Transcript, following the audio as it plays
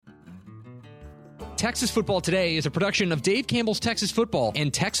Texas Football Today is a production of Dave Campbell's Texas Football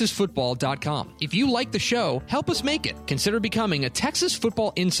and TexasFootball.com. If you like the show, help us make it. Consider becoming a Texas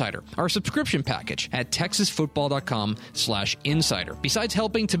Football Insider, our subscription package at TexasFootball.com/insider. Besides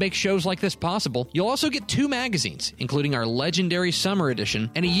helping to make shows like this possible, you'll also get 2 magazines, including our legendary summer edition,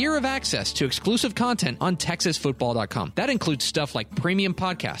 and a year of access to exclusive content on TexasFootball.com. That includes stuff like premium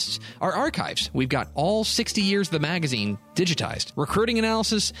podcasts, our archives. We've got all 60 years of the magazine digitized, recruiting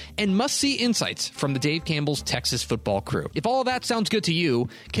analysis, and must-see insights from the Dave Campbell's Texas Football crew. If all of that sounds good to you,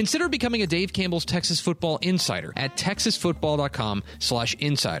 consider becoming a Dave Campbell's Texas Football Insider at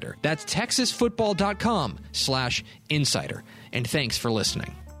TexasFootball.com/insider. That's TexasFootball.com/insider. And thanks for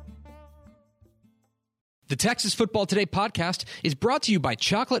listening. The Texas Football Today podcast is brought to you by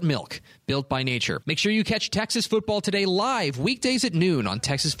Chocolate Milk, built by nature. Make sure you catch Texas Football Today live weekdays at noon on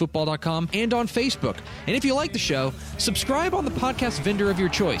TexasFootball.com and on Facebook. And if you like the show, subscribe on the podcast vendor of your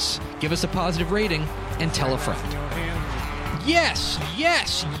choice. Give us a positive rating and tell a friend. Yes,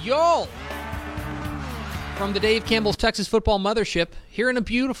 y'all! From the Dave Campbell's Texas Football Mothership, here in a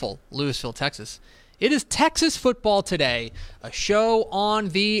beautiful Lewisville, Texas, it is Texas Football Today, a show on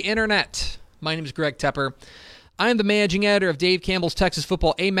the internet. My name is Greg Tepper. I am the managing editor of Dave Campbell's Texas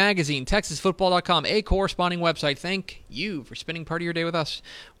Football, a magazine, TexasFootball.com, a corresponding website. Thank you for spending part of your day with us,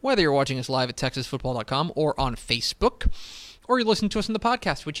 whether you're watching us live at TexasFootball.com or on Facebook, or you're listening to us on the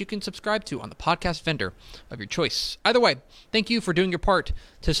podcast, which you can subscribe to on the podcast vendor of your choice. Either way, thank you for doing your part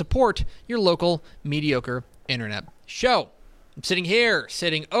to support your local mediocre internet show. I'm sitting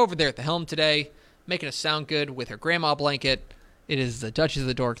over there at the helm today, making us sound good with her grandma blanket. It is the Duchess of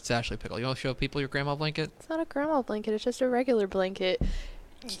the Dork. It's Ashley Pickle. You want to show people your grandma blanket? It's not a grandma blanket. It's just a regular blanket.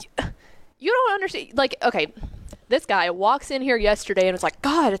 You don't understand. Like, okay, this guy walks in here yesterday and was like,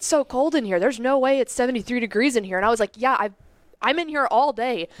 God, it's so cold in here. There's no way it's 73 degrees in here. And I was like, yeah, I'm in here all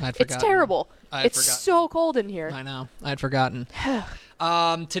day. It's terrible. It's so cold in here. I know. I had forgotten.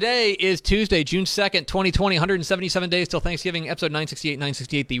 Today is Tuesday, June 2nd, 2020. 177 days till Thanksgiving. Episode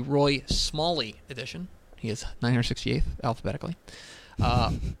 968, the Roy Smalley edition. He is 968th alphabetically.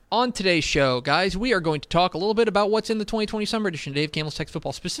 On today's show, guys, we are going to talk a little bit about what's in the 2020 summer edition of Dave Campbell's Texas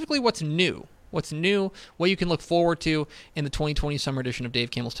Football, specifically what's new, what you can look forward to in the 2020 summer edition of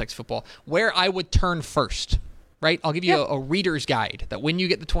Dave Campbell's Texas Football, where I would turn first, right? I'll give you a reader's guide that when you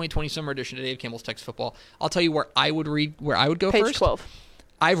get the 2020 summer edition of Dave Campbell's Texas Football, I'll tell you where I would go page first. Page 12.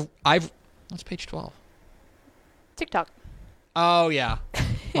 What's page 12? TikTok. Oh, yeah.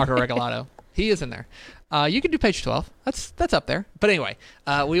 Marco Regalado. He is in there. You can do page 12. That's up there. But anyway,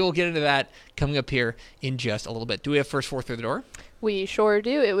 we will get into that coming up here in just a little bit. Do we have first four through the door? We sure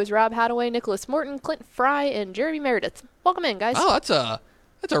do. It was Rob Hadaway, Nicholas Morton, Clint Fry, and Jeremy Meredith. Welcome in, guys. Oh, that's a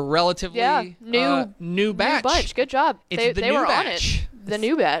relatively new batch. New bunch. Good job. They were on it. The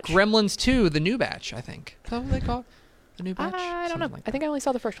new batch. Gremlins 2, the new batch, I think. Is that what they call it? The new batch? I don't know. Like I think I only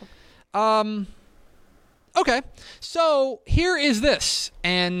saw the first one. Okay, so here is this,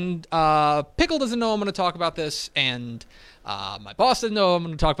 and Pickle doesn't know I'm going to talk about this, and my boss doesn't know I'm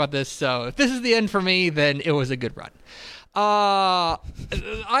going to talk about this, so if this is the end for me, then it was a good run. I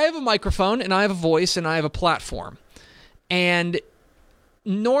have a microphone, and I have a voice, and I have a platform, and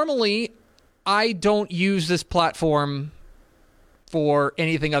normally I don't use this platform for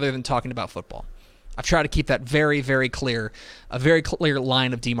anything other than talking about football. I've tried to keep that very, very clear, a very clear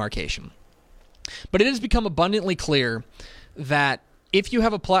line of demarcation. But it has become abundantly clear that if you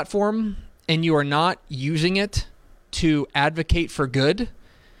have a platform and you are not using it to advocate for good,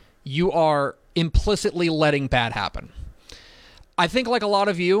 you are implicitly letting bad happen. I think like a lot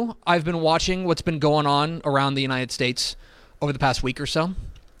of you, I've been watching what's been going on around the United States over the past week or so.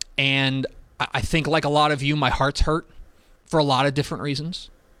 And I think like a lot of you, my heart's hurt for a lot of different reasons,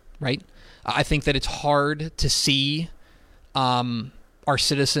 right? I think that it's hard to see our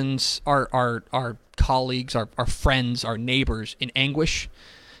citizens, our colleagues, our friends, our neighbors in anguish.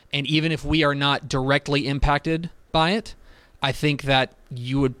 And even if we are not directly impacted by it, I think that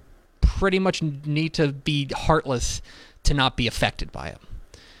you would pretty much need to be heartless to not be affected by it.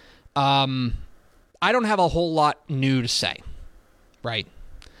 I don't have a whole lot new to say, right?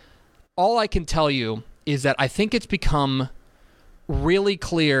 All I can tell you is that I think it's become really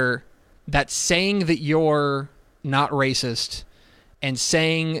clear that saying that you're not racist and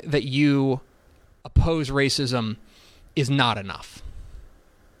saying that you oppose racism is not enough.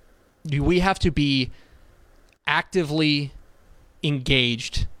 We have to be actively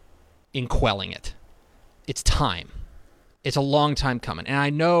engaged in quelling it. It's time. It's a long time coming. And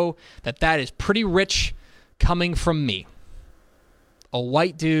I know that that is pretty rich coming from me. A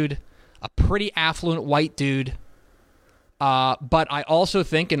white dude, a pretty affluent white dude, But I also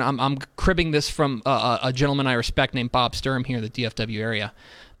think, and I'm cribbing this from a gentleman I respect named Bob Sturm here in the DFW area.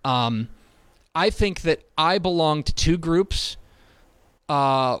 I think that I belong to two groups,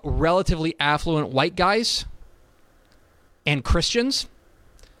 relatively affluent white guys and Christians,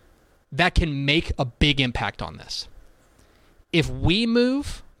 that can make a big impact on this. If we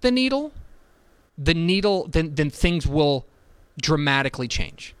move the needle, then things will dramatically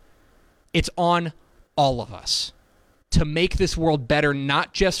change. It's on all of us to make this world better,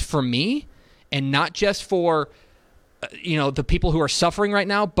 not just for me and not just for the people who are suffering right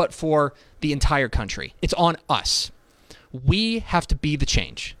now, but for the entire country. It's on us. We have to be the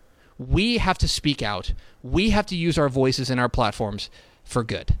change. We have to speak out. We have to use our voices and our platforms for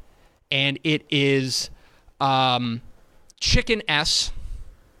good. And it is chicken S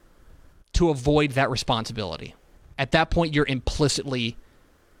to avoid that responsibility. At that point, you're implicitly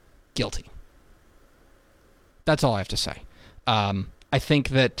guilty. That's all I have to say. I think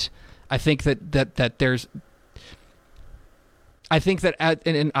that there's. I think that,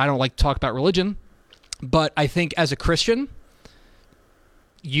 and I don't like to talk about religion, but I think as a Christian,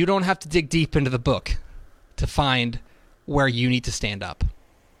 you don't have to dig deep into the book to find where you need to stand up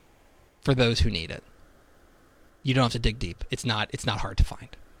for those who need it. You don't have to dig deep. It's not hard to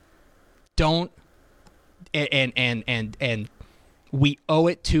find. Don't, and we owe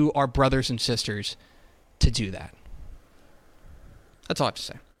it to our brothers and sisters to do that. That's all I have to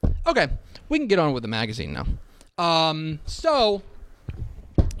say. Okay, we can get on with the magazine now. So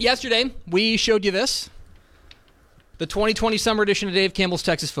yesterday we showed you this, the 2020 summer edition of Dave Campbell's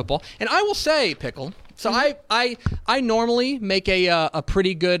Texas Football, and I will say, Pickle. So I normally make a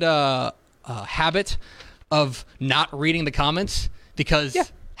pretty good habit of not reading the comments because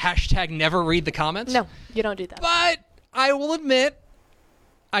hashtag never read the comments. No, you don't do that. But I will admit,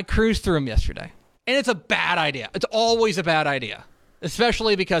 I cruised through them yesterday, and it's a bad idea. It's always a bad idea.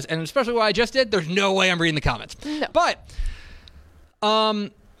 Especially what I just did, there's no way I'm reading the comments. No. But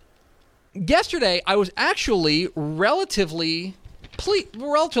yesterday, I was actually relatively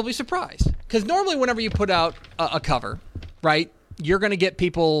surprised. Because normally whenever you put out a cover, right, you're going to get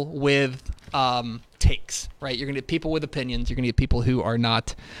people with takes, right? You're going to get people with opinions. You're going to get people who are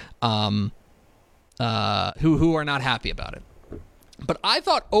not who are not happy about it. But I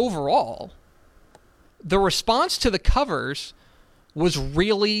thought overall, the response to the covers was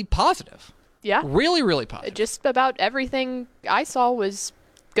really positive. Yeah. Really, really positive. Just about everything I saw was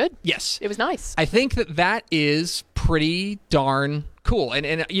good. Yes. It was nice. I think that is pretty darn cool.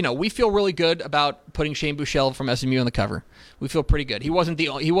 And we feel really good about putting Shane Buechele from SMU on the cover. We feel pretty good. He wasn't the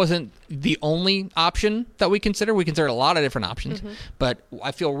only option that we considered. We considered a lot of different options. But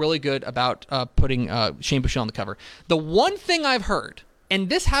I feel really good about putting Shane Buechele on the cover. The one thing I've heard, and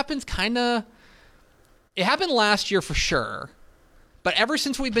this happens it happened last year for sure, but ever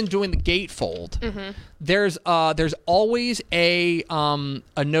since we've been doing the gatefold, there's always a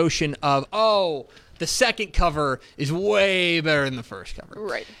notion of, the second cover is way better than the first cover.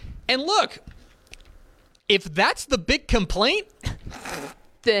 Right. And look, if that's the big complaint,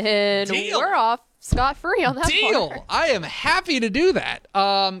 then deal. We're off scot-free on that deal. part. I am happy to do that.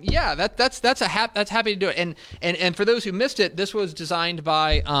 That's happy to do it. And for those who missed it, this was designed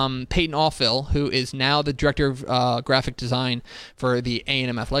by Peyton Allfill, who is now the director of graphic design for the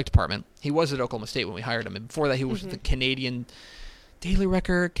A&M athletic department. He was at Oklahoma State when we hired him, and before that, he was with the Canadian Daily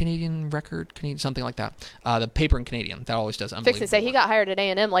Record, Canadian something like that. The paper in Canadian that always does unbelievable. Fix to say he got hired at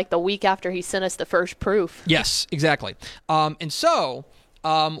A&M like the week after he sent us the first proof. Yes, exactly. And so.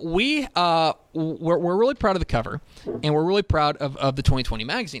 We're really proud of the cover, and we're really proud of the 2020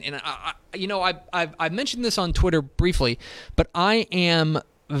 magazine. And I've mentioned this on Twitter briefly, but I am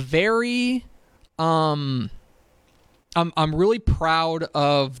very I'm really proud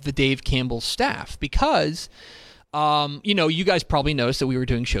of the Dave Campbell staff because you guys probably noticed that we were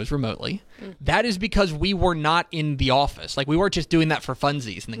doing shows remotely. That is because we were not in the office. Like, we weren't just doing that for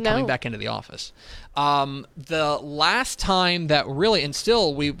funsies and then coming back into the office. The last time that really, and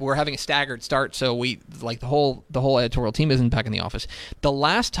still we were having a staggered start, so we, like, the whole editorial team isn't back in the office. The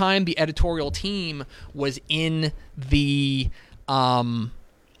last time the editorial team was in the office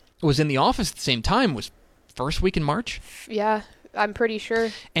at the same time was first week in March. Yeah, I'm pretty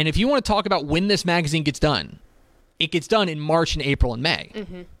sure. And if you want to talk about when this magazine gets done, it gets done in March and April and May,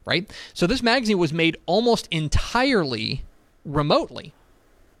 right? So this magazine was made almost entirely remotely,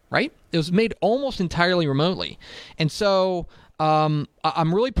 right? It was made almost entirely remotely. And so I'm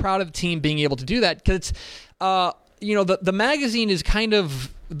really proud of the team being able to do that because, the magazine is kind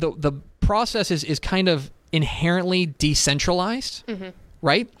of, the process is kind of inherently decentralized,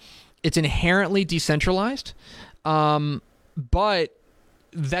 right? It's inherently decentralized. but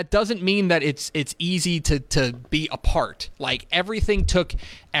that doesn't mean that it's easy to be apart. Like, everything took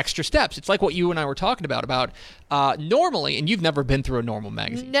extra steps. It's like what you and I were talking about normally, and you've never been through a normal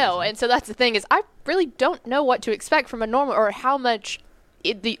magazine. No, season. and so that's the thing is I really don't know what to expect from a normal or how much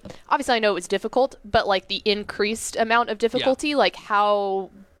obviously I know it was difficult, but like the increased amount of difficulty, like how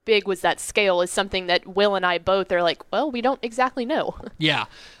big was that scale is something that Will and I both are like, well, we don't exactly know. Yeah.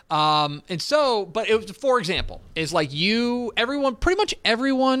 And so, but it was, for example, is like pretty much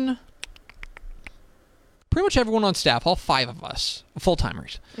everyone on staff, all 5 of us,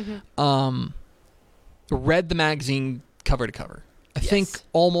 full-timers, read the magazine cover to cover. I think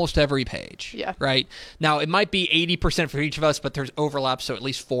almost every page. Yeah. Right? Now, it might be 80% for each of us, but there's overlap, so at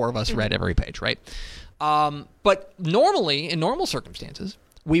least 4 of us read every page, right? But normally, in normal circumstances,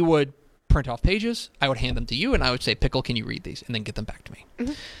 we would print off pages, I would hand them to you, and I would say, Pickle, can you read these? And then get them back to me.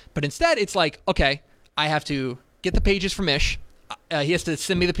 But instead, it's like, okay, I have to get the pages from Ish. He has to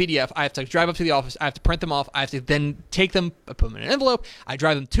send me the PDF. I have to drive up to the office. I have to print them off. I have to then take them, I put them in an envelope. I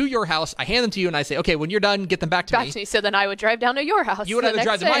drive them to your house. I hand them to you, and I say, okay, when you're done, get them back to me. So then I would drive down to your house. You would either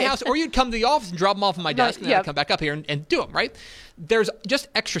drive to my house, or you'd come to the office and drop them off at my desk, and then I'd come back up here and do them, right? There's just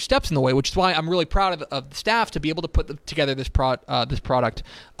extra steps in the way, which is why I'm really proud of the staff to be able to put together this product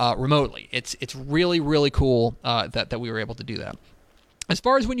remotely. It's really, really cool that we were able to do that. As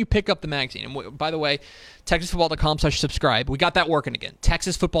far as when you pick up the magazine, and by the way, TexasFootball.com/subscribe. We got that working again.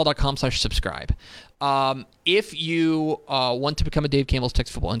 TexasFootball.com/subscribe. If you want to become a Dave Campbell's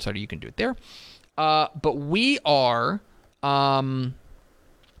Texas Football Insider, you can do it there. But we are, but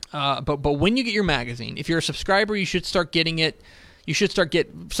when you get your magazine, if you're a subscriber, you should start getting it.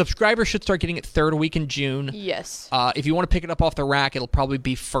 Subscribers should start getting it third week in June. Yes. If you want to pick it up off the rack, it'll probably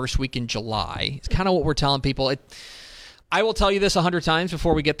be first week in July. It's kind of what we're telling people. I will tell you this 100 times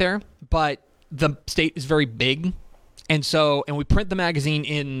before we get there, but the state is very big, and we print the magazine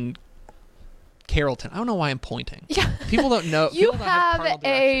in Carrollton. I don't know why I'm pointing. Yeah. People don't know. You have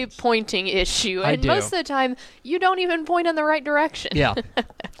a pointing issue, and most of the time, you don't even point in the right direction. Yeah.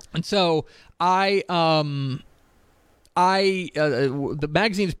 And so the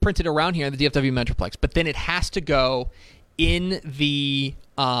magazine is printed around here in the DFW Metroplex, but then it has to go in the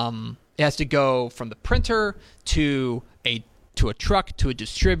it has to go from the printer to a truck to a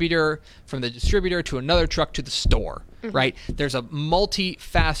distributor, from the distributor to another truck to the store, right? There's a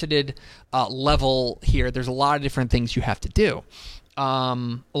multifaceted level here. There's a lot of different things you have to do, a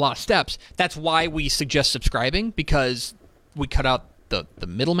lot of steps. That's why we suggest subscribing, because we cut out the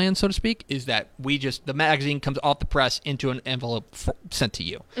middleman, so to speak, is that the magazine comes off the press into an envelope sent to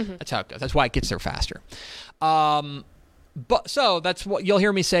you. That's how it goes. That's why it gets there faster. But so that's what you'll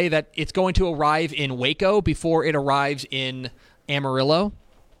hear me say, that it's going to arrive in Waco before it arrives in Amarillo,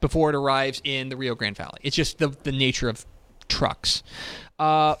 before it arrives in the Rio Grande Valley. It's just the nature of trucks.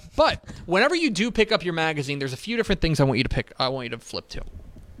 But whenever you do pick up your magazine, there's a few different things I want you to flip to.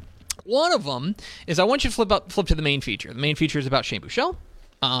 One of them is I want you to flip to the main feature. The main feature is about Shane Buechele.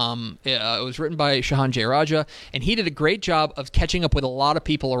 It was written by Shahan Jayaraja, and he did a great job of catching up with a lot of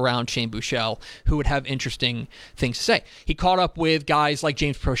people around Shane Buechele who would have interesting things to say. He caught up with guys like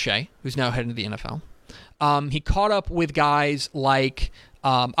James Prochet, who's now heading to the NFL. He caught up with guys like,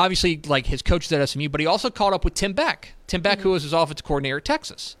 obviously, like his coaches at SMU, but he also caught up with Tim Beck. Tim Beck, who was his offensive coordinator at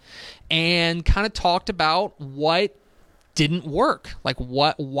Texas, and kind of talked about what didn't work, like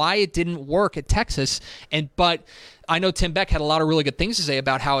why it didn't work at Texas. But I know Tim Beck had a lot of really good things to say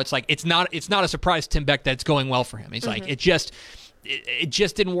about how it's not a surprise to Tim Beck that it's going well for him. He's like, it just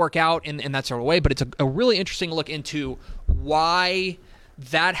didn't work out in that sort of way. But it's a really interesting look into why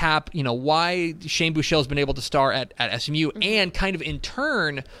that happened, why Shane Buechele has been able to star at SMU, and kind of in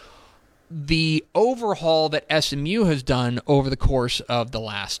turn the overhaul that SMU has done over the course of the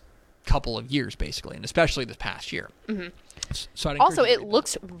last couple of years, basically, and especially this past year. So also, it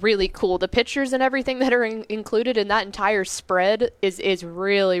looks really cool. The pictures and everything that are included in that entire spread is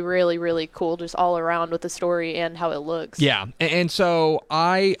really, really, really cool, just all around with the story and how it looks. Yeah, and so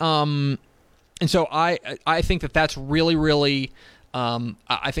I think that's really, really.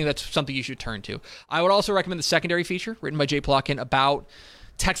 I think that's something you should turn to. I would also recommend the secondary feature written by Jay Plotkin about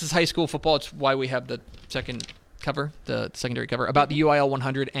Texas high school football. It's why we have the second cover, the secondary cover, about the UIL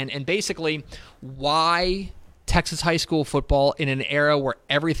 100, and basically why Texas high school football, in an era where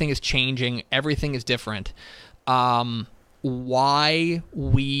everything is changing, everything is different, why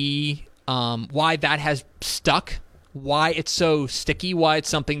that has stuck, why it's so sticky, why it's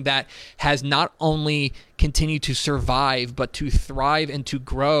something that has not only continued to survive, but to thrive and to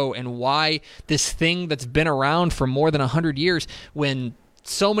grow, and why this thing that's been around for more than 100 years, when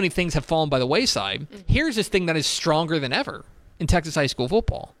so many things have fallen by the wayside. Here's this thing that is stronger than ever in Texas high school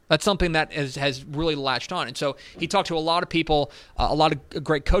football. That's something that has really latched on. And so he talked to a lot of people, a lot of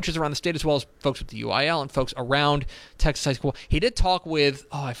great coaches around the state, as well as folks with the UIL and folks around Texas high school. He did talk with,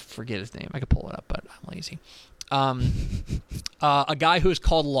 I forget his name. I could pull it up, but I'm lazy. A guy who has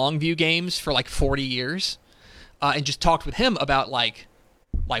called Longview games for like 40 years and just talked with him about like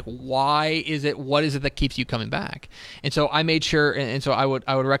why is it, what is it that keeps you coming back? And so I made sure, and so I would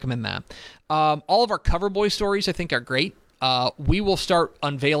recommend that. All of our Cover Boy stories I think are great. We will start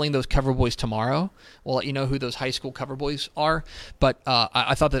unveiling those Cover Boys tomorrow. We'll let you know who those high school Cover Boys are. But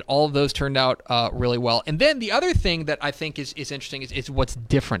I thought that all of those turned out really well. And then the other thing that I think is interesting is what's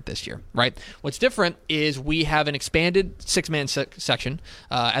different this year, right? What's different is we have an expanded six-man section.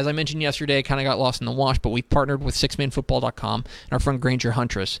 As I mentioned yesterday, kind of got lost in the wash, but we partnered with sixmanfootball.com and our friend Granger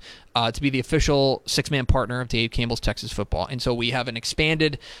Huntress to be the official six-man partner of Dave Campbell's Texas Football. And so we have an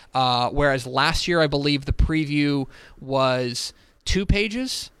expanded, whereas last year I believe the preview was 2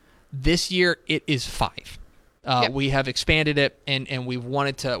 pages. This year it is 5. Yep. We have expanded it, and we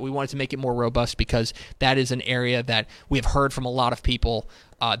wanted to make it more robust because that is an area that we have heard from a lot of people.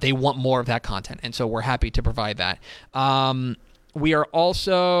 They want more of that content, and so we're happy to provide that. We are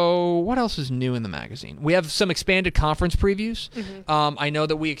also, what else is new in the magazine? We have some expanded conference previews. Mm-hmm. I know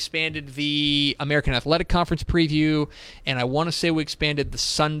that we expanded the American Athletic Conference preview, and I want to say we expanded the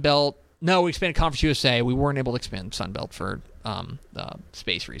Sun Belt. No, we expanded Conference USA. We weren't able to expand Sun Belt for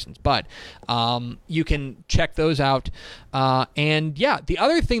space reasons, but you can check those out. And yeah, the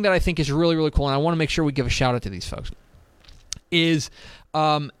other thing that I think is really, really cool, and I want to make sure we give a shout out to these folks, is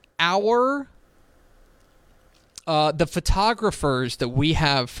the photographers that we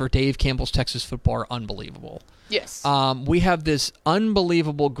have for Dave Campbell's Texas Football are unbelievable. Yes. We have this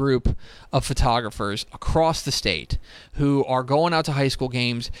unbelievable group of photographers across the state who are going out to high school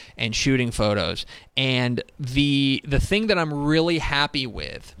games and shooting photos. And the thing that I'm really happy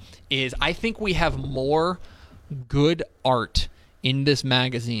with is I think we have more good art in this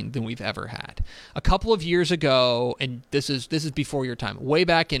magazine than we've ever had. A couple of years ago, and this is before your time, way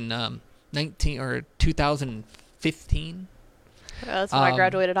back in 2015. That's when I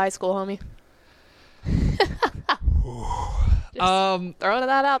graduated high school, homie. Throwing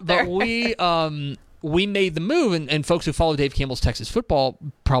that out there. But we made the move, and folks who follow Dave Campbell's Texas Football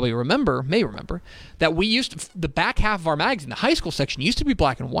may remember that we used to, the back half of our magazine, the high school section, used to be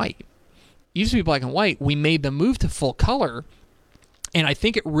black and white. We made the move to full color. And I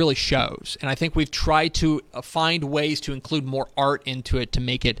think it really shows. And I think we've tried to find ways to include more art into it to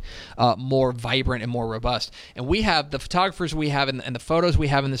make it more vibrant and more robust. And we have the photographers we have and the photos we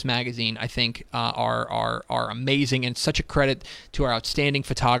have in this magazine, I think, are amazing, and such a credit to our outstanding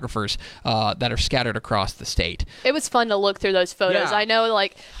photographers that are scattered across the state. It was fun to look through those photos. Yeah. I know,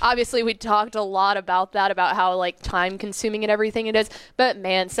 obviously we talked a lot about that, about how, time-consuming and everything it is. But,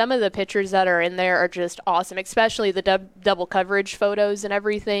 man, some of the pictures that are in there are just awesome, especially the double coverage photos and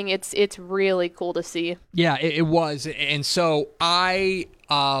everything. It's really cool to see. Yeah, it was. And so I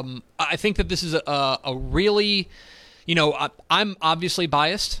think that this is a really, I'm obviously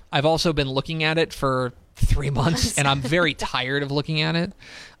biased. I've also been looking at it for 3 months, and I'm very tired of looking at it.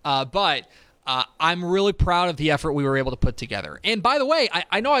 But I'm really proud of the effort we were able to put together. And by the way,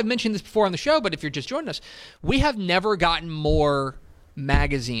 I know I've mentioned this before on the show, but if you're just joining us, we have never gotten more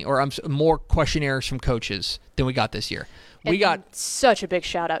more questionnaires from coaches than we got this year. We got such a big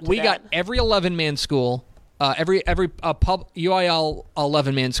shout out to that. We got every 11-man school, every UIL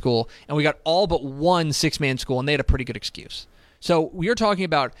 11-man school, and we got all but one 6-man school, and they had a pretty good excuse. So we are talking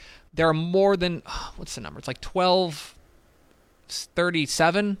about there are more than, what's the number? It's like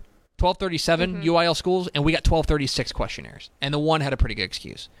 1237 UIL schools, and we got 1236 questionnaires, and the one had a pretty good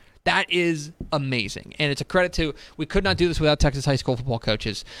excuse. That is amazing, and it's a credit to, we could not do this without Texas high school football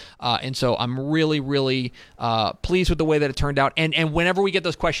coaches, and so I'm really, really pleased with the way that it turned out. And whenever we get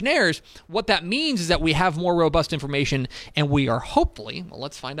those questionnaires, what that means is that we have more robust information, and we are hopefully, well,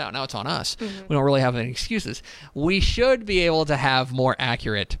 let's find out. Now it's on us. Mm-hmm. We don't really have any excuses. We should be able to have more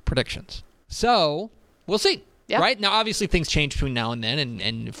accurate predictions. So we'll see. Yeah. Right? Now, obviously, things change between now and then,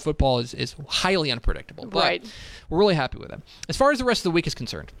 and football is highly unpredictable. But right. We're really happy with it. As far as the rest of the week is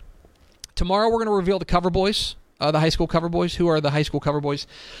concerned, tomorrow we're going to reveal the cover boys, the high school cover boys, who are the high school cover boys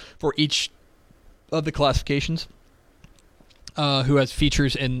for each of the classifications, who has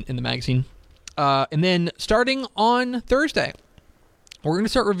features in the magazine. And then starting on Thursday, we're going to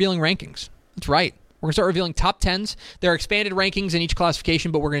start revealing rankings. That's right. We're going to start revealing top 10s. There are expanded rankings in each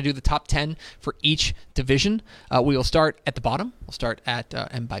classification, but we're going to do the top 10 for each division. We will start at the bottom. We'll start at,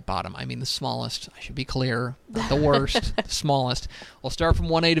 and by bottom, I mean the smallest. I should be clear. Not the worst, the smallest. We'll start from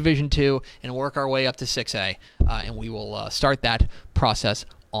 1A Division 2 and work our way up to 6A. And we will start that process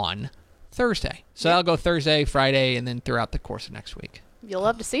on Thursday. So that'll go Thursday, Friday, and then throughout the course of next week. You'll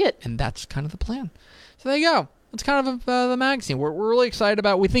love to see it. And that's kind of the plan. So there you go. That's kind of the magazine. We're really excited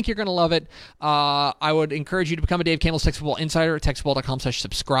about it. We think you're going to love it. I would encourage you to become a Dave Campbell's Texas Football Insider at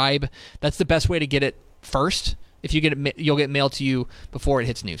texasfootball.com/subscribe. That's the best way to get it first. If you get it, you'll get mailed to you before it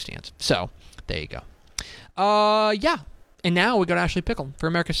hits newsstands. So there you go. Yeah. And now we go to Ashley Pickle for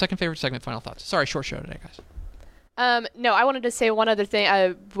America's second favorite segment, Final Thoughts. Sorry, short show today, guys. No, I wanted to say one other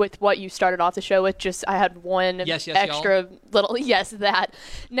thing with what you started off the show with. Just I had one extra little that.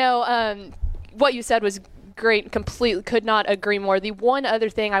 No, what you said was great. Completely could not agree more. The one other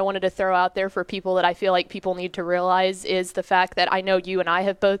thing I wanted to throw out there for people that I feel like people need to realize is the fact that I know you and I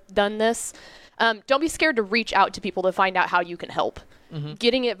have both done this. Don't be scared to reach out to people to find out how you can help. Mm-hmm.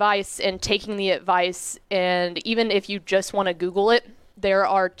 Getting advice and taking the advice, and even if you just want to Google it, there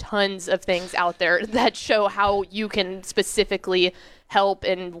are tons of things out there that show how you can specifically help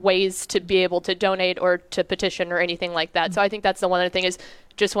and ways to be able to donate or to petition or anything like that. So I think that's the one other thing is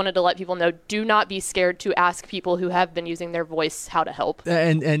just wanted to let people know, do not be scared to ask people who have been using their voice how to help.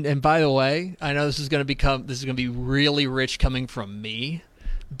 And by the way, I know this is going to be really rich coming from me,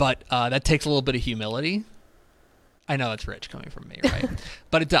 but that takes a little bit of humility. I know it's rich coming from me, right?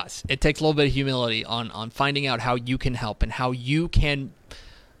 But it does. It takes a little bit of humility on finding out how you can help and how you can.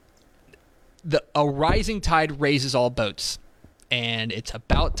 A rising tide raises all boats, and it's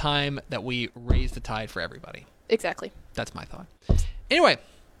about time that we raise the tide for everybody. Exactly. That's my thought. Anyway,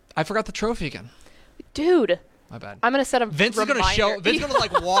 I forgot the trophy again. Dude. My bad. I'm gonna set a Vince reminder. Vince is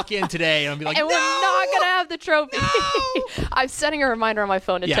gonna walk in today and be like, and no! we're not gonna have the trophy. No! I'm setting a reminder on my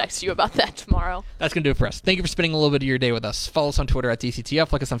phone to text you about that tomorrow. That's gonna do it for us. Thank you for spending a little bit of your day with us. Follow us on Twitter at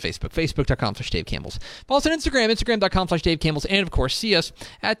DCTF. Like us on Facebook, facebook.com/Dave Campbell's. Follow us on Instagram, instagram.com/Dave Campbell's, and of course, see us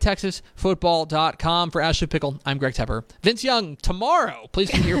at texasfootball.com. For Ashley Pickle, I'm Greg Tepper. Vince Young tomorrow. Please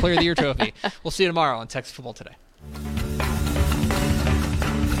come to your Player of the Year trophy. We'll see you tomorrow on Texas Football Today.